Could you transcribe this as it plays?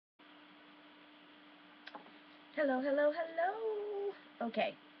Hello, hello, hello.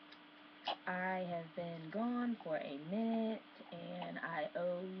 Okay, I have been gone for a minute, and I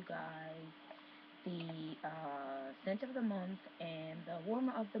owe you guys the scent of the month and the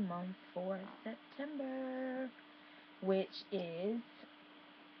warmer of the month for September, which is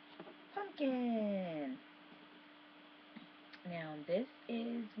pumpkin. Now, this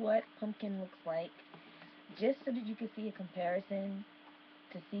is what pumpkin looks like, just so that you can see a comparison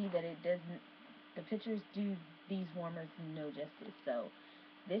to see that it doesn't, the pictures do these warmers no justice. So,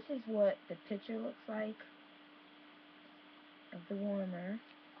 this is what the picture looks like of the warmer.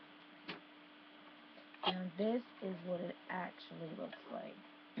 Now this is what it actually looks like.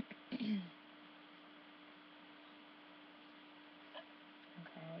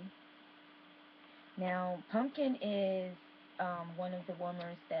 Okay. Now pumpkin is one of the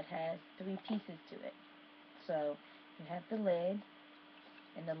warmers that has three pieces to it. So you have the lid,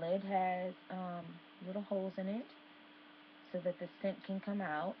 and the lid has little holes in it so that the scent can come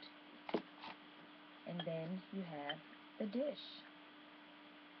out. And then you have the dish,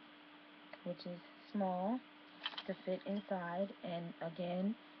 which is small to fit inside. And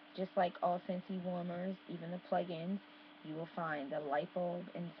again, just like all Scentsy warmers, even the plug-ins, you will find the light bulb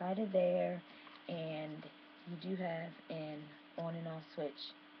inside of there, and you do have an on and off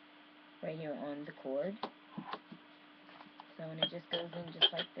switch right here on the cord. So, and it just goes in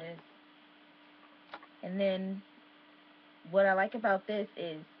just like this. And then what I like about this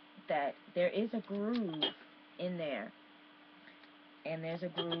is that there is a groove in there, and there's a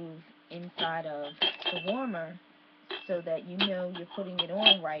groove inside of the warmer so that you know you're putting it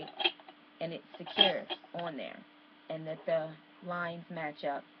on right and it's secure on there, and that the lines match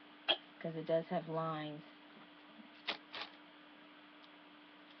up, because it does have lines.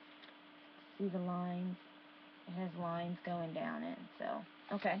 See the lines? It has lines going down it. So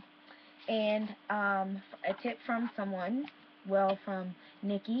okay. And a tip from someone, well, from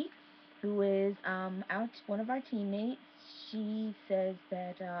Nikki, who is one of our teammates. She says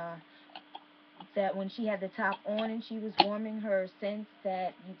that when she had the top on and she was warming her scents,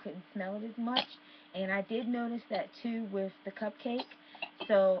 that you couldn't smell it as much. And I did notice that too with the cupcake.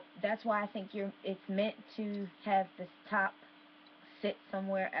 So that's why I think it's meant to have this top sit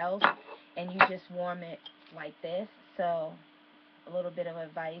somewhere else, and you just warm it like this. So a little bit of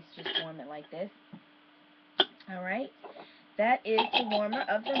advice, just warm it like this. Alright, that is the warmer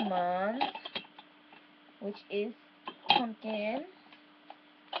of the month, which is pumpkin.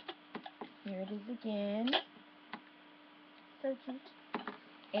 Here it is again. So cute.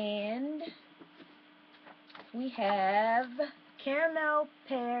 And we have Caramel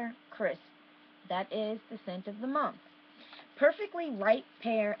Pear Crisp. That is the scent of the month. Perfectly ripe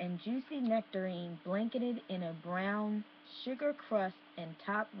pear and juicy nectarine blanketed in a brown sugar crust and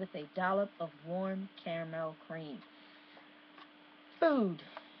topped with a dollop of warm caramel cream. Food.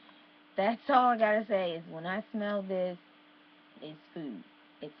 That's all I gotta say is when I smell this, it's food.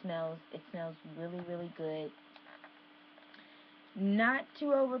 It smells really, really good. Not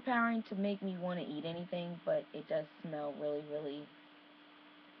too overpowering to make me want to eat anything, but it does smell really, really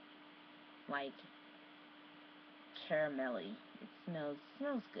like caramelly. It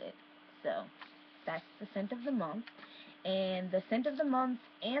smells good. So that's the scent of the month. And the scent of the month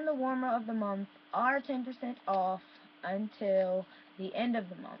and the warmer of the month are 10% off until the end of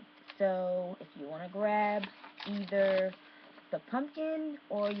the month. So if you want to grab either the pumpkin,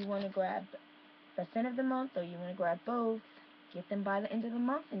 or you want to grab the scent of the month, or you want to grab both, get them by the end of the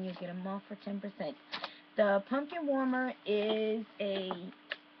month and you'll get them off for 10%. The pumpkin warmer is a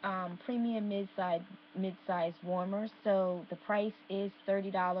premium mid-size warmer, so the price is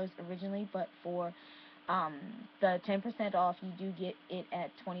 $30 originally, but for the 10% off, you do get it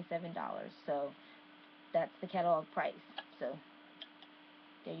at $27. So that's the catalog price. So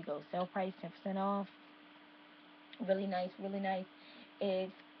there you go, sale price 10% off. Really nice, really nice.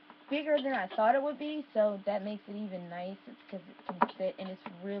 It's bigger than I thought it would be, so that makes it even nice because it can fit, and it's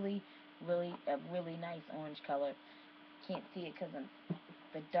really, really a really nice orange color. Can't see it because of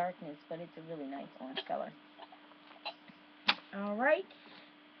the darkness, but it's a really nice orange color. Alright,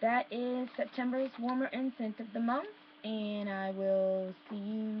 that is September's warmer and scent of the month, and I will see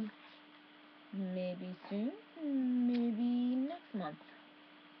you maybe soon.